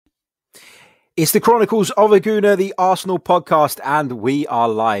It's the Chronicles of a Gooner, the Arsenal podcast, and we are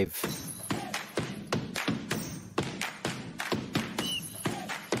live.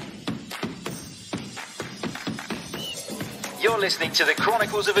 You're listening to the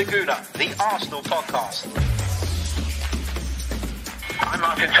Chronicles of a Gooner, the Arsenal podcast. I'm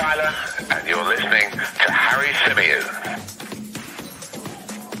Martin Tyler, and you're listening to Harry Symeou.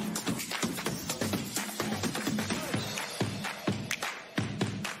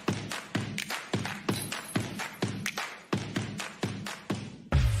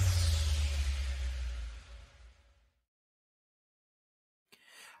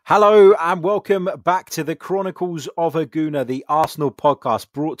 Hello and welcome back to the Chronicles of a Gooner, the Arsenal podcast,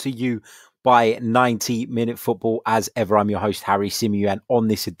 brought to you by 90 Minute Football. As ever, I'm your host, Harry Symeou, and on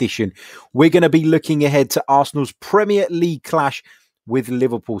this edition, we're going to be looking ahead to Arsenal's Premier League clash with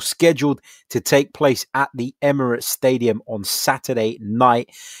Liverpool, scheduled to take place at the Emirates Stadium on Saturday night.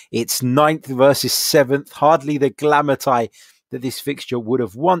 It's 9th versus 7th, hardly the glamour tie that this fixture would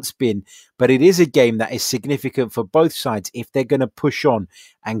have once been, but it is a game that is significant for both sides if they're going to push on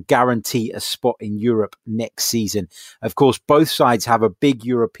and guarantee a spot in Europe next season. Of course, both sides have a big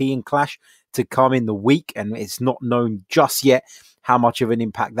European clash to come in the week, and it's not known just yet how much of an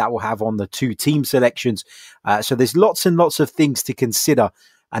impact that will have on the two team selections. So there's lots and lots of things to consider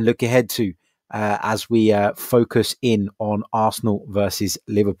and look ahead to as we focus in on Arsenal versus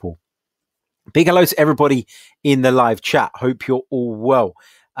Liverpool. Big hello to everybody in the live chat. Hope you're all well.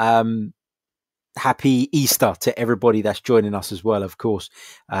 Happy Easter to everybody that's joining us as well. Of course,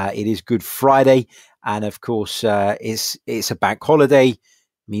 it is Good Friday, and of course, it's a bank holiday.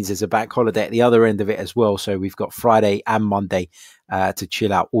 Means there's a bank holiday at the other end of it as well. So we've got Friday and Monday to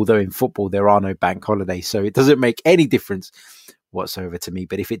chill out. Although in football there are no bank holidays, so it doesn't make any difference whatsoever to me.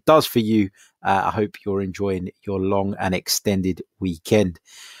 But if it does for you, I hope you're enjoying your long and extended weekend.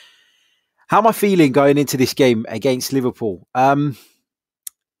 How am I feeling going into this game against Liverpool?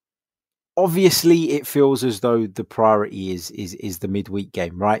 Obviously, it feels as though the priority is the midweek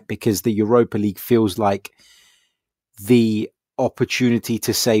game, right? Because the Europa League feels like the opportunity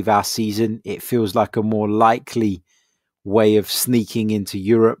to save our season. It feels like a more likely way of sneaking into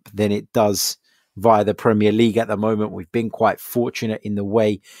Europe than it does via the Premier League at the moment. We've been quite fortunate in the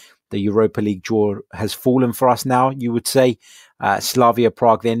way the Europa League draw has fallen for us now, you would say. Slavia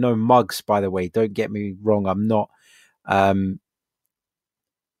Prague, they're no mugs, by the way. Don't get me wrong. I'm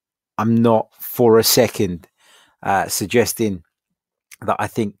not for a second suggesting that I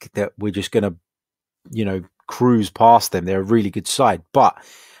think that we're just going to, cruise past them. They're a really good side, but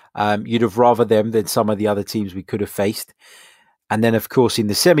you'd have rather them than some of the other teams we could have faced. And then, of course, in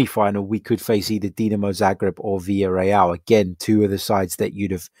the semi-final, we could face either Dinamo Zagreb or Villarreal. Again, two of the sides that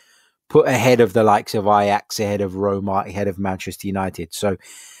you'd have put ahead of the likes of Ajax, ahead of Roma, ahead of Manchester United. So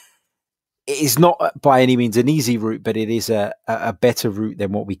it is not by any means an easy route, but it is a better route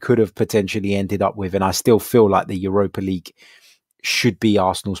than what we could have potentially ended up with. And I still feel like the Europa League should be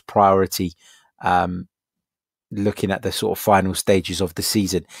Arsenal's priority, looking at the sort of final stages of the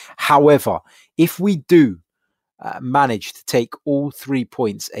season. However, if we do manage to take all 3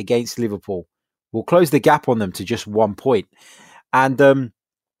 points against Liverpool, we'll close the gap on them to just 1 point. And,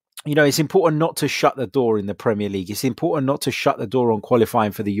 it's important not to shut the door in the Premier League. It's important not to shut the door on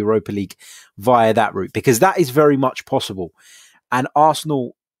qualifying for the Europa League via that route, because that is very much possible. And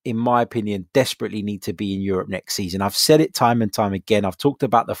Arsenal, in my opinion, desperately need to be in Europe next season. I've said it time and time again. I've talked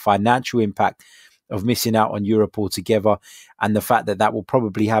about the financial impact of missing out on Europe altogether, and the fact that that will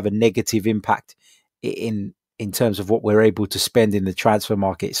probably have a negative impact in terms of what we're able to spend in the transfer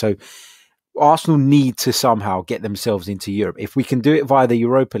market. So Arsenal need to somehow get themselves into Europe. If we can do it via the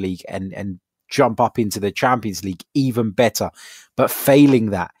Europa League and jump up into the Champions League, even better. But failing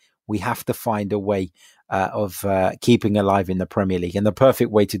that, we have to find a way of keeping alive in the Premier League. And the perfect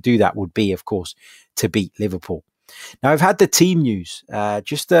way to do that would be, of course, to beat Liverpool. Now, I've had the team news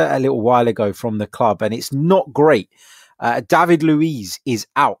just a little while ago from the club, and it's not great. David Luiz is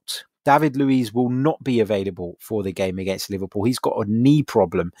out. David Luiz will not be available for the game against Liverpool. He's got a knee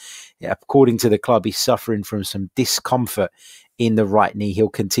problem. According to the club, he's suffering from some discomfort in the right knee. He'll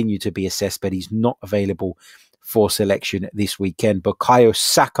continue to be assessed, but he's not available for selection this weekend. Bukayo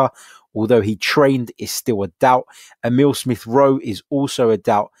Saka, although he trained, is still a doubt. Emile Smith-Rowe is also a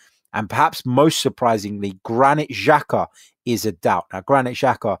doubt. And perhaps most surprisingly, Granit Xhaka is a doubt. Now, Granit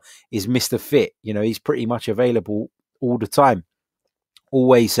Xhaka is Mr. Fit. He's pretty much available all the time.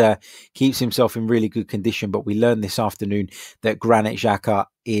 Always keeps himself in really good condition. But we learned this afternoon that Granit Xhaka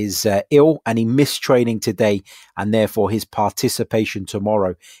is ill and he missed training today. And therefore, his participation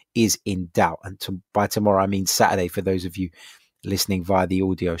tomorrow is in doubt. And by tomorrow, I mean Saturday, for those of you listening via the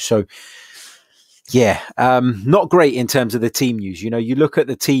audio. So Yeah, not great in terms of the team news. You look at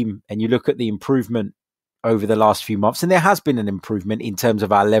the team and you look at the improvement over the last few months, and there has been an improvement in terms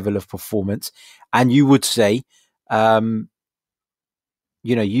of our level of performance. And you would say, um,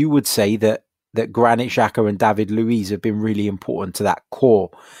 that Granit Xhaka and David Luiz have been really important to that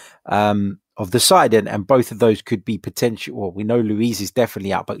core of the side, and both of those could be potential. Well, we know Luiz is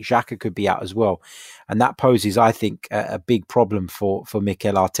definitely out, but Xhaka could be out as well, and that poses, I think, a big problem for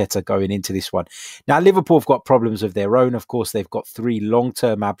Mikel Arteta going into this one. Now, Liverpool have got problems of their own. Of course, they've got 3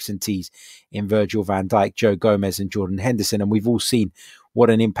 long-term absentees in Virgil van Dijk, Joe Gomez, and Jordan Henderson, and we've all seen what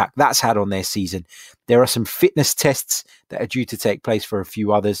an impact that's had on their season. There are some fitness tests that are due to take place for a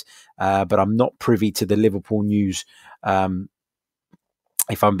few others, but I'm not privy to the Liverpool news,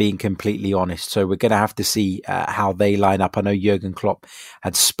 if I'm being completely honest. So we're going to have to see how they line up. I know Jurgen Klopp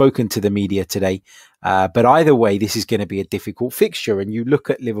had spoken to the media today, but either way, this is going to be a difficult fixture. And you look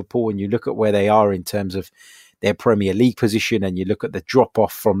at Liverpool and you look at where they are in terms of their Premier League position, and you look at the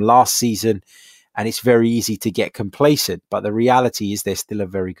drop-off from last season, and it's very easy to get complacent. But the reality is they're still a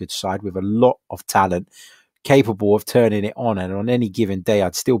very good side with a lot of talent, capable of turning it on. And on any given day,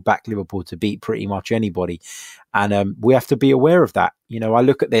 I'd still back Liverpool to beat pretty much anybody. And we have to be aware of that. I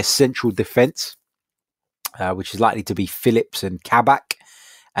look at their central defence, which is likely to be Phillips and Kabak.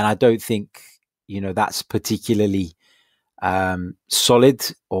 And I don't think, that's particularly solid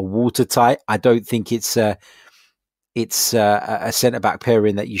or watertight. I don't think it's a centre-back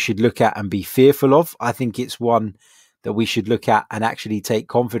pairing that you should look at and be fearful of. I think it's one that we should look at and actually take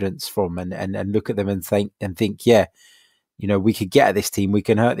confidence from, and look at them and think, yeah, we could get at this team, we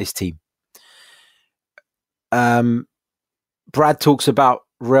can hurt this team. Brad talks about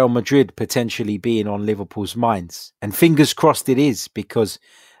Real Madrid potentially being on Liverpool's minds, and fingers crossed it is, because,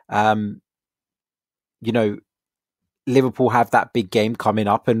 Liverpool have that big game coming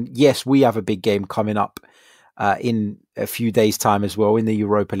up, and yes, we have a big game coming up in a few days' time as well in the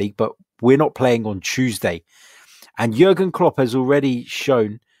Europa League, but we're not playing on Tuesday. And Jurgen Klopp has already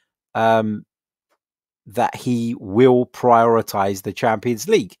shown that he will prioritise the Champions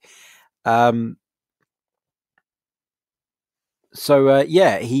League.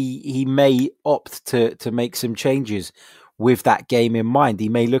 He may opt to make some changes with that game in mind. He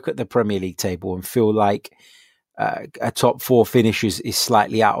may look at the Premier League table and feel like a top 4 finish is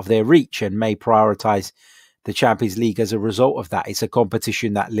slightly out of their reach, and may prioritise the Champions League as a result of that. It's a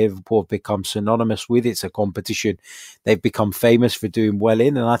competition that Liverpool have become synonymous with. It's a competition they've become famous for doing well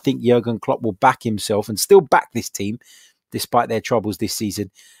in. And I think Jurgen Klopp will back himself and still back this team, despite their troubles this season,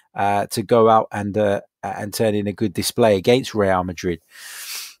 to go out and turn in a good display against Real Madrid.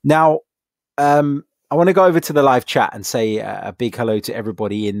 Now, I want to go over to the live chat and say a big hello to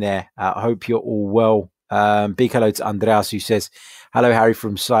everybody in there. I hope you're all well. Big hello to Andreas, who says, hello, Harry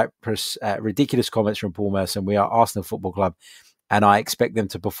from Cyprus. Ridiculous comments from Paul Merson. We are Arsenal Football Club, and I expect them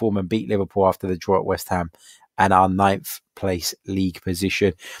to perform and beat Liverpool after the draw at West Ham and our 9th place league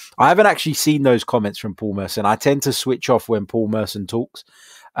position. I haven't actually seen those comments from Paul Merson. I tend to switch off when Paul Merson talks.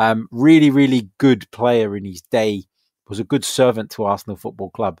 Really, really good player in his day. Was a good servant to Arsenal Football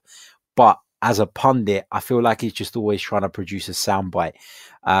Club. But as a pundit, I feel like he's just always trying to produce a soundbite.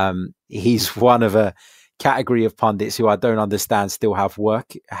 He's one of a category of pundits who I don't understand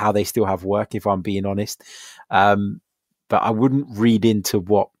how they still have work, if I'm being honest. But I wouldn't read into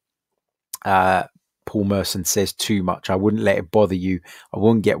what Paul Merson says too much. I wouldn't let it bother you. I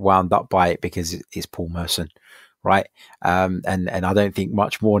wouldn't get wound up by it, because it's Paul Merson, right? And I don't think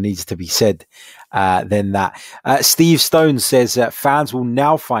much more needs to be said than that. Steve Stone says that fans will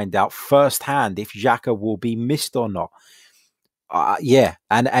now find out firsthand if Xhaka will be missed or not.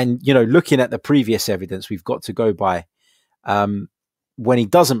 And looking at the previous evidence we've got to go by, when he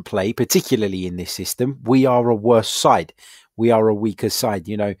doesn't play, particularly in this system, we are a worse side. We are a weaker side.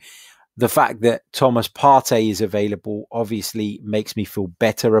 The fact that Thomas Partey is available obviously makes me feel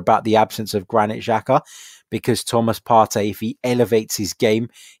better about the absence of Granit Xhaka, because Thomas Partey, if he elevates his game,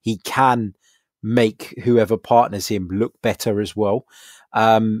 he can make whoever partners him look better as well.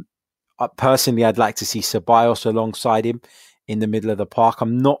 Personally, I'd like to see Ceballos alongside him in the middle of the park.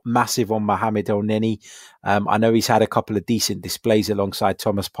 I'm not massive on Mohamed El Neni. I know he's had a couple of decent displays alongside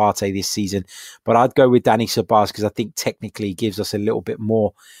Thomas Partey this season, but I'd go with Dani Ceballos, because I think technically he gives us a little bit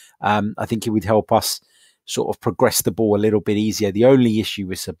more. I think it would help us sort of progress the ball a little bit easier. The only issue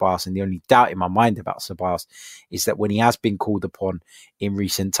with Ceballos, and the only doubt in my mind about Ceballos, is that when he has been called upon in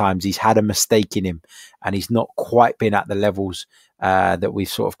recent times, he's had a mistake in him, and he's not quite been at the levels that we've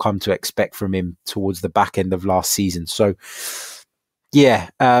sort of come to expect from him towards the back end of last season. So, yeah,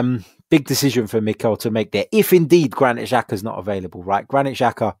 big decision for Mikel to make there, if indeed Granit Xhaka is not available, right? Granit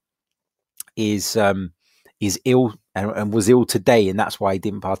Xhaka is ill and was ill today, and that's why he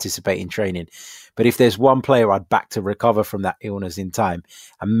didn't participate in training. But if there's one player I'd back to recover from that illness in time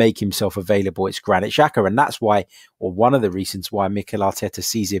and make himself available, it's Granit Xhaka. And that's why, or one of the reasons why Mikel Arteta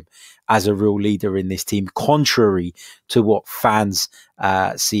sees him as a real leader in this team, contrary to what fans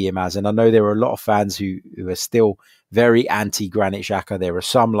see him as. And I know there are a lot of fans who are still very anti-Granit Xhaka. There are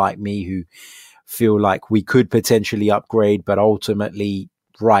some like me who feel like we could potentially upgrade, but ultimately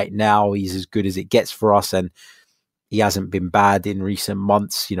right now he's as good as it gets for us, and he hasn't been bad in recent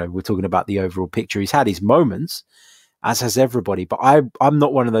months. You know, we're talking about the overall picture. He's had his moments, as has everybody, but I'm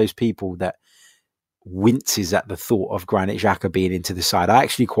not one of those people that winces at the thought of Granit Xhaka being into the side. I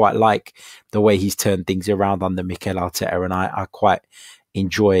actually quite like the way he's turned things around under Mikel Arteta, and I quite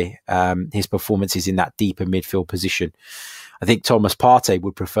enjoy his performances in that deeper midfield position. I think Thomas Partey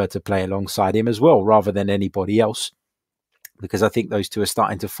would prefer to play alongside him as well, rather than anybody else, because I think those two are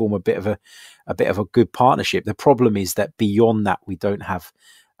starting to form a bit of a good partnership. The problem is that beyond that, we don't have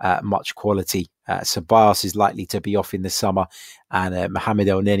much quality. Ceballos is likely to be off in the summer, and Mohamed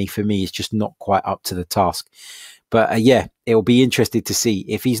El Neni for me is just not quite up to the task. But yeah, it'll be interesting to see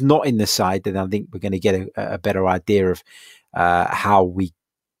if he's not in the side. Then I think we're going to get a better idea of how we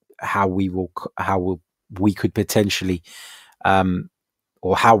could potentially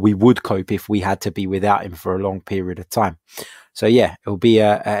or how we would cope if we had to be without him for a long period of time. So yeah, it'll be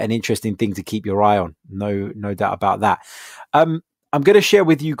an interesting thing to keep your eye on. No doubt about that. I'm going to share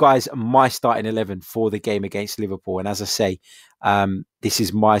with you guys my starting 11 for the game against Liverpool. And as I say, this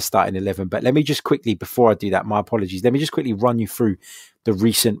is my starting 11. But let me just quickly, before I do that, my apologies. Let me just quickly run you through the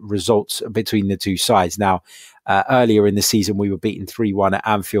recent results between the two sides. Now, earlier in the season, we were beaten 3-1 at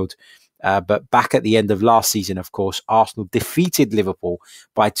Anfield. But back at the end of last season, of course, Arsenal defeated Liverpool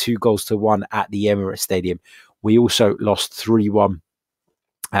by 2-1 at the Emirates Stadium. We also lost 3-1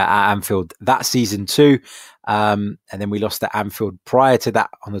 at Anfield that season too. And then we lost at Anfield prior to that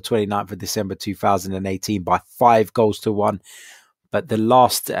on the 29th of December 2018 by 5-1. But the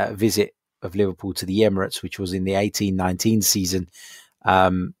last visit of Liverpool to the Emirates, which was in the 18-19 season,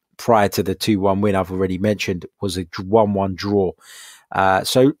 prior to the 2-1 win I've already mentioned, was a 1-1 draw.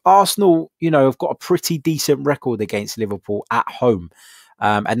 So Arsenal, have got a pretty decent record against Liverpool at home.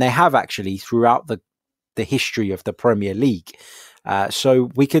 And they have actually throughout the history of the Premier League.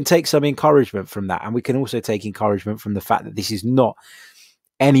 So we can take some encouragement from that. And we can also take encouragement from the fact that this is not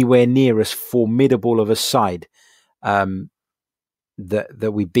anywhere near as formidable of a side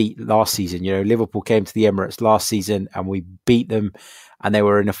that we beat last season. Liverpool came to the Emirates last season and we beat them, and they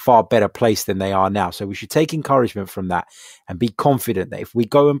were in a far better place than they are now. So we should take encouragement from that and be confident that if we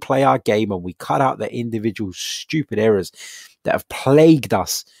go and play our game and we cut out the individual stupid errors that have plagued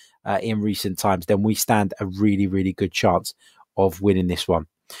us in recent times, then we stand a really, really good chance of winning this one.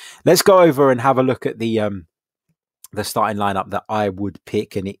 Let's go over and have a look at the starting lineup that I would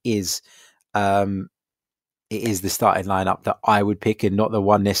pick, and it is the starting lineup that I would pick, and not the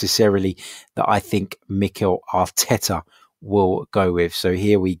one necessarily that I think Mikel Arteta will go with. So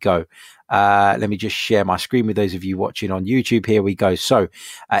here we go. Let me just share my screen with those of you watching on YouTube. Here we go. So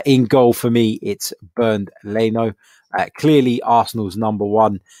in goal for me, it's Bernd Leno. Clearly Arsenal's number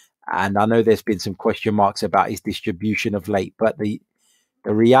one. And I know there's been some question marks about his distribution of late, but the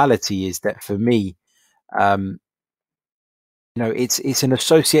reality is that for me, it's an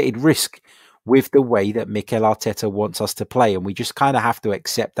associated risk with the way that Mikel Arteta wants us to play. And we just kind of have to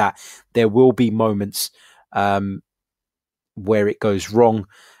accept that there will be moments where it goes wrong.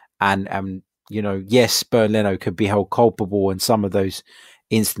 And yes, Bernd Leno could be held culpable in some of those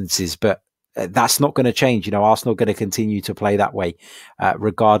instances, but that's not going to change. Arsenal are going to continue to play that way,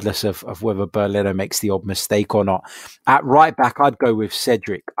 regardless of whether Bernd Leno makes the odd mistake or not. At right back, I'd go with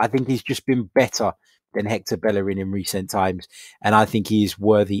Cedric. I think he's just been better than Hector Bellerin in recent times, and I think he is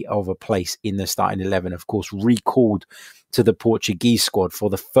worthy of a place in the starting 11. Of course, recalled to the Portuguese squad for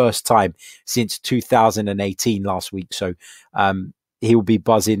the first time since 2018 last week. So he'll be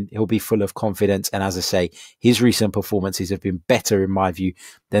buzzing. He'll be full of confidence. And as I say, his recent performances have been better, in my view,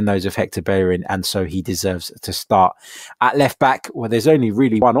 than those of Hector Bellerin. And so he deserves to start. At left back, well, there's only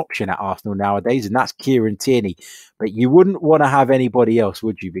really one option at Arsenal nowadays, and that's Kieran Tierney. But you wouldn't want to have anybody else,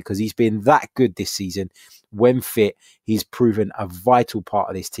 would you? Because he's been that good this season. When fit, he's proven a vital part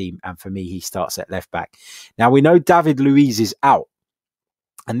of this team. And for me, he starts at left back. Now, we know David Luiz is out.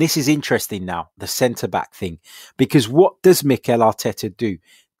 And this is interesting now, the centre-back thing, because what does Mikel Arteta do?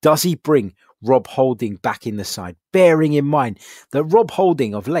 Does he bring Rob Holding back in the side, bearing in mind that Rob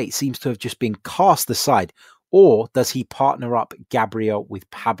Holding of late seems to have just been cast aside Or does he partner up Gabriel with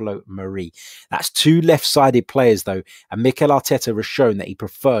Pablo Mari? That's two left-sided players, though, and Mikel Arteta has shown that he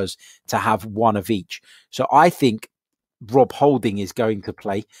prefers to have one of each. So I think Rob Holding is going to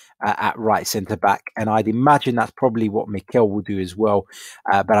play at right centre-back, and I'd imagine that's probably what Mikel will do as well.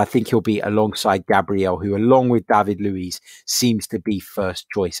 But I think he'll be alongside Gabriel, who, along with David Luiz, seems to be first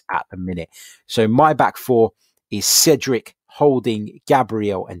choice at the minute. So my back four is Cedric, Holding,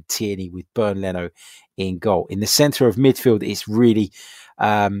 Gabriel and Tierney, with Bernd Leno in goal. In the centre of midfield, it's really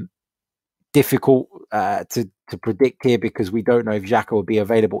difficult to predict here because we don't know if Xhaka will be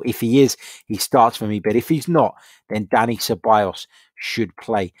available. If he is, he starts for me. But if he's not, then Dani Ceballos should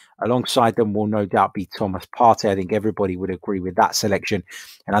play. Alongside them will no doubt be Thomas Partey. I think everybody would agree with that selection.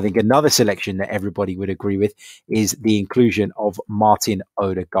 And I think another selection that everybody would agree with is the inclusion of Martin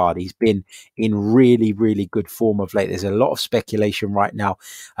Odegaard. He's been in really, really good form of late. There's a lot of speculation right now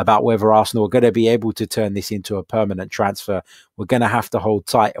about whether Arsenal are going to be able to turn this into a permanent transfer. We're going to have to hold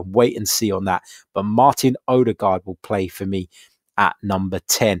tight and wait and see on that. But Martin Odegaard will play for me at number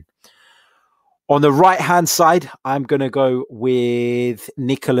 10. On the right-hand side, I'm going to go with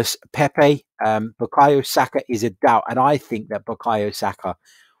Nicolas Pepe. Bukayo Saka is a doubt, and I think that Bukayo Saka,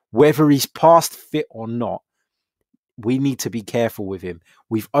 whether he's past fit or not, we need to be careful with him.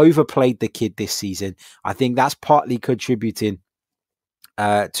 We've overplayed the kid this season. I think that's partly contributing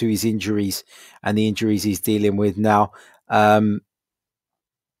to his injuries and the injuries he's dealing with now.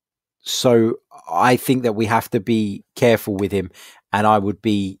 So I think that we have to be careful with him, and I would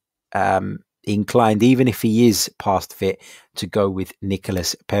be inclined, even if he is past fit, to go with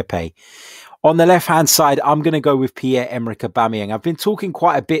Nicolas Pepe. On the left-hand side, I'm going to go with Pierre-Emerick Aubameyang. I've been talking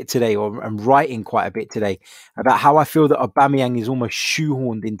quite a bit today, and writing quite a bit today, about how I feel that Aubameyang is almost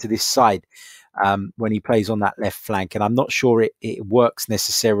shoehorned into this side when he plays on that left flank. And I'm not sure it works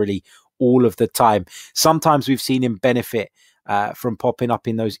necessarily all of the time. Sometimes we've seen him benefit from popping up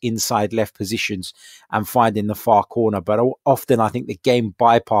in those inside left positions and finding the far corner. But often I think the game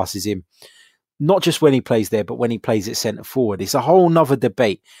bypasses him, not just when he plays there, but when he plays at centre forward. It's a whole nother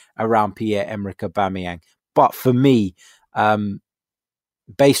debate around Pierre-Emerick Aubameyang. But for me,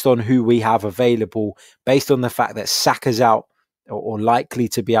 based on who we have available, based on the fact that Saka's out or likely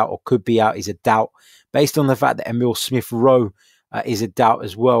to be out or could be out is a doubt, based on the fact that Emile Smith-Rowe is a doubt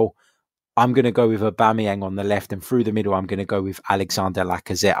as well, I'm going to go with Aubameyang on the left, and through the middle, I'm going to go with Alexander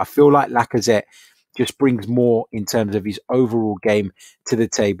Lacazette. I feel like Lacazette just brings more in terms of his overall game to the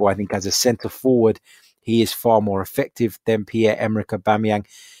table. I think as a centre forward, he is far more effective than Pierre-Emerick Aubameyang.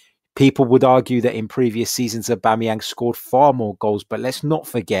 People would argue that in previous seasons, Aubameyang scored far more goals, but let's not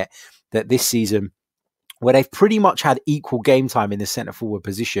forget that this season, where they've pretty much had equal game time in the centre forward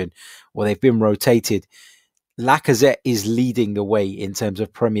position, or they've been rotated, Lacazette is leading the way in terms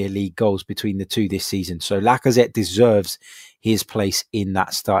of Premier League goals between the two this season. So Lacazette deserves his place in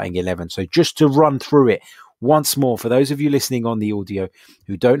that starting 11. So just to run through it once more, for those of you listening on the audio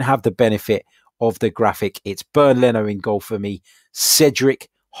who don't have the benefit of the graphic, it's Bernd Leno in goal for me. Cedric,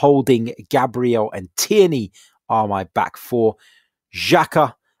 Holding, Gabriel and Tierney are my back four.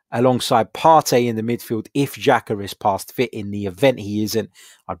 Xhaka alongside Partey in the midfield. If Xhaka is past fit, in the event he isn't,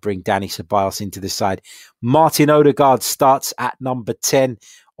 I'd bring Dani Ceballos into the side. Martin Odegaard starts at number 10.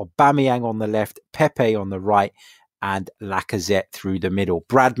 Aubameyang on the left, Pepe on the right, and Lacazette through the middle.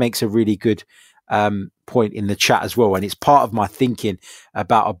 Brad makes a really good point in the chat as well, and it's part of my thinking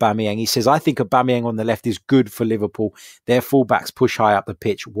about Aubameyang. He says, I think Aubameyang on the left is good for Liverpool. Their fullbacks push high up the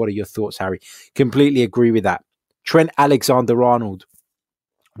pitch. What are your thoughts, Harry? Completely agree with that. Trent Alexander-Arnold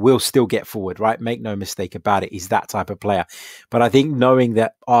will still get forward, right? Make no mistake about it. He's that type of player. But I think knowing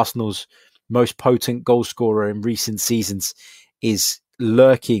that Arsenal's most potent goal scorer in recent seasons is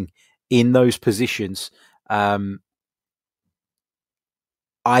lurking in those positions, I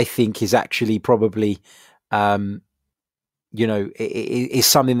think is actually probably, is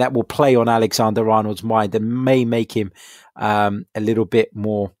something that will play on Alexander-Arnold's mind and may make him a little bit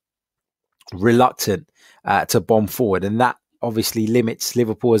more reluctant to bomb forward. And that obviously limits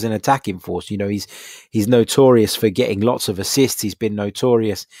Liverpool as an attacking force. You know, he's notorious for getting lots of assists. He's been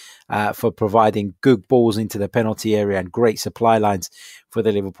notorious for providing good balls into the penalty area and great supply lines for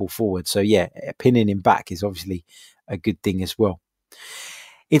the Liverpool forward. So yeah, pinning him back is obviously a good thing as well.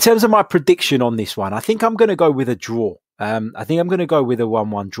 In terms of my prediction on this one, I think I'm going to go with a draw. I think I'm going to go with a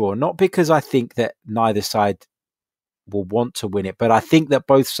 1-1 draw, not because I think that neither side will want to win it, but I think that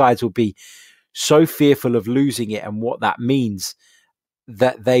both sides will be so fearful of losing it and what that means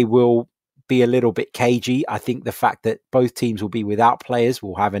that they will be a little bit cagey. I think the fact that both teams will be without players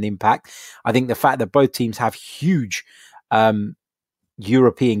will have an impact. I think the fact that both teams have huge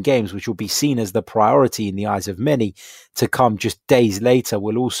European games, which will be seen as the priority in the eyes of many to come just days later,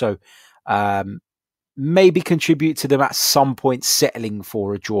 will also maybe contribute to them at some point settling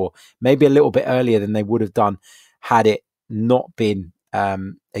for a draw, maybe a little bit earlier than they would have done had it not been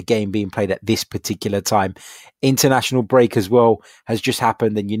a game being played at this particular time. International break as well has just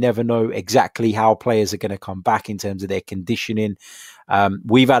happened, and you never know exactly how players are going to come back in terms of their conditioning.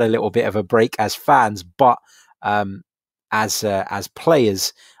 We've had a little bit of a break as fans, but as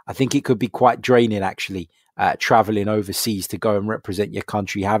players, I think it could be quite draining actually, traveling overseas to go and represent your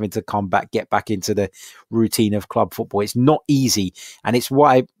country, having to come back, get back into the routine of club football. It's not easy, and it's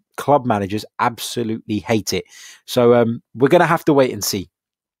why club managers absolutely hate it. So we're going to have to wait and see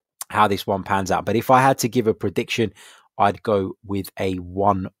how this one pans out. But if I had to give a prediction, I'd go with a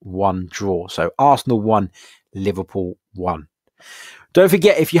 1-1 draw. So Arsenal 1, Liverpool 1. Don't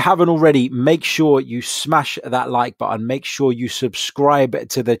forget, if you haven't already, make sure you smash that like button. Make sure you subscribe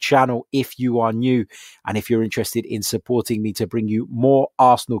to the channel if you are new. And if you're interested in supporting me to bring you more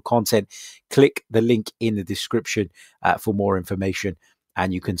Arsenal content, click the link in the description for more information.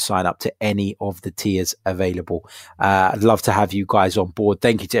 And you can sign up to any of the tiers available. I'd love to have you guys on board.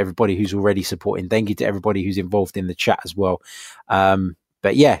 Thank you to everybody who's already supporting. Thank you to everybody who's involved in the chat as well.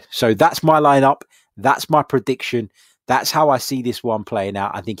 But yeah, so that's my lineup. That's my prediction. That's how I see this one playing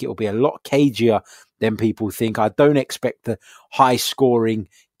out. I think it will be a lot cagier than people think. I don't expect the high scoring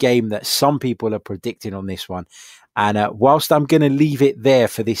game that some people are predicting on this one. And whilst I'm going to leave it there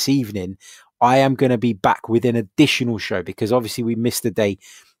for this evening, I am going to be back with an additional show because obviously we missed a day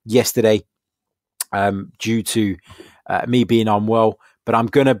yesterday due to me being unwell. But I'm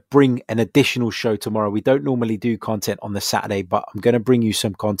going to bring an additional show tomorrow. We don't normally do content on the Saturday, but I'm going to bring you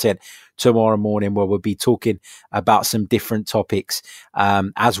some content tomorrow morning where we'll be talking about some different topics,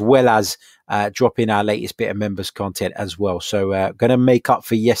 as well as dropping our latest bit of members content as well. So going to make up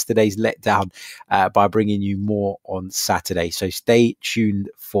for yesterday's letdown by bringing you more on Saturday. So stay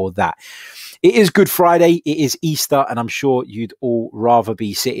tuned for that. It is Good Friday. It is Easter, and I'm sure you'd all rather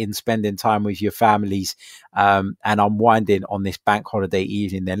be sitting, spending time with your families and unwinding on this bank holiday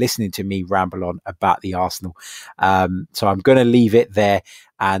evening. They're listening to me ramble on about the Arsenal. So I'm going to leave it there.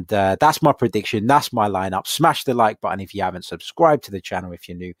 And that's my prediction. That's my lineup. Smash the like button if you haven't. Subscribe to the channel if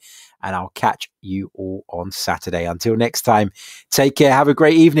you're new. And I'll catch you all on Saturday. Until next time, take care. Have a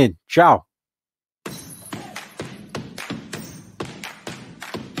great evening. Ciao.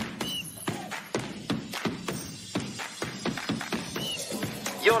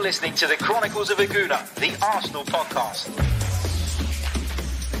 You're listening to the Chronicles of Aguna, the Arsenal podcast.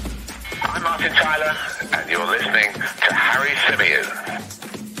 I'm Martin Tyler, and you're listening to Harry Symeou.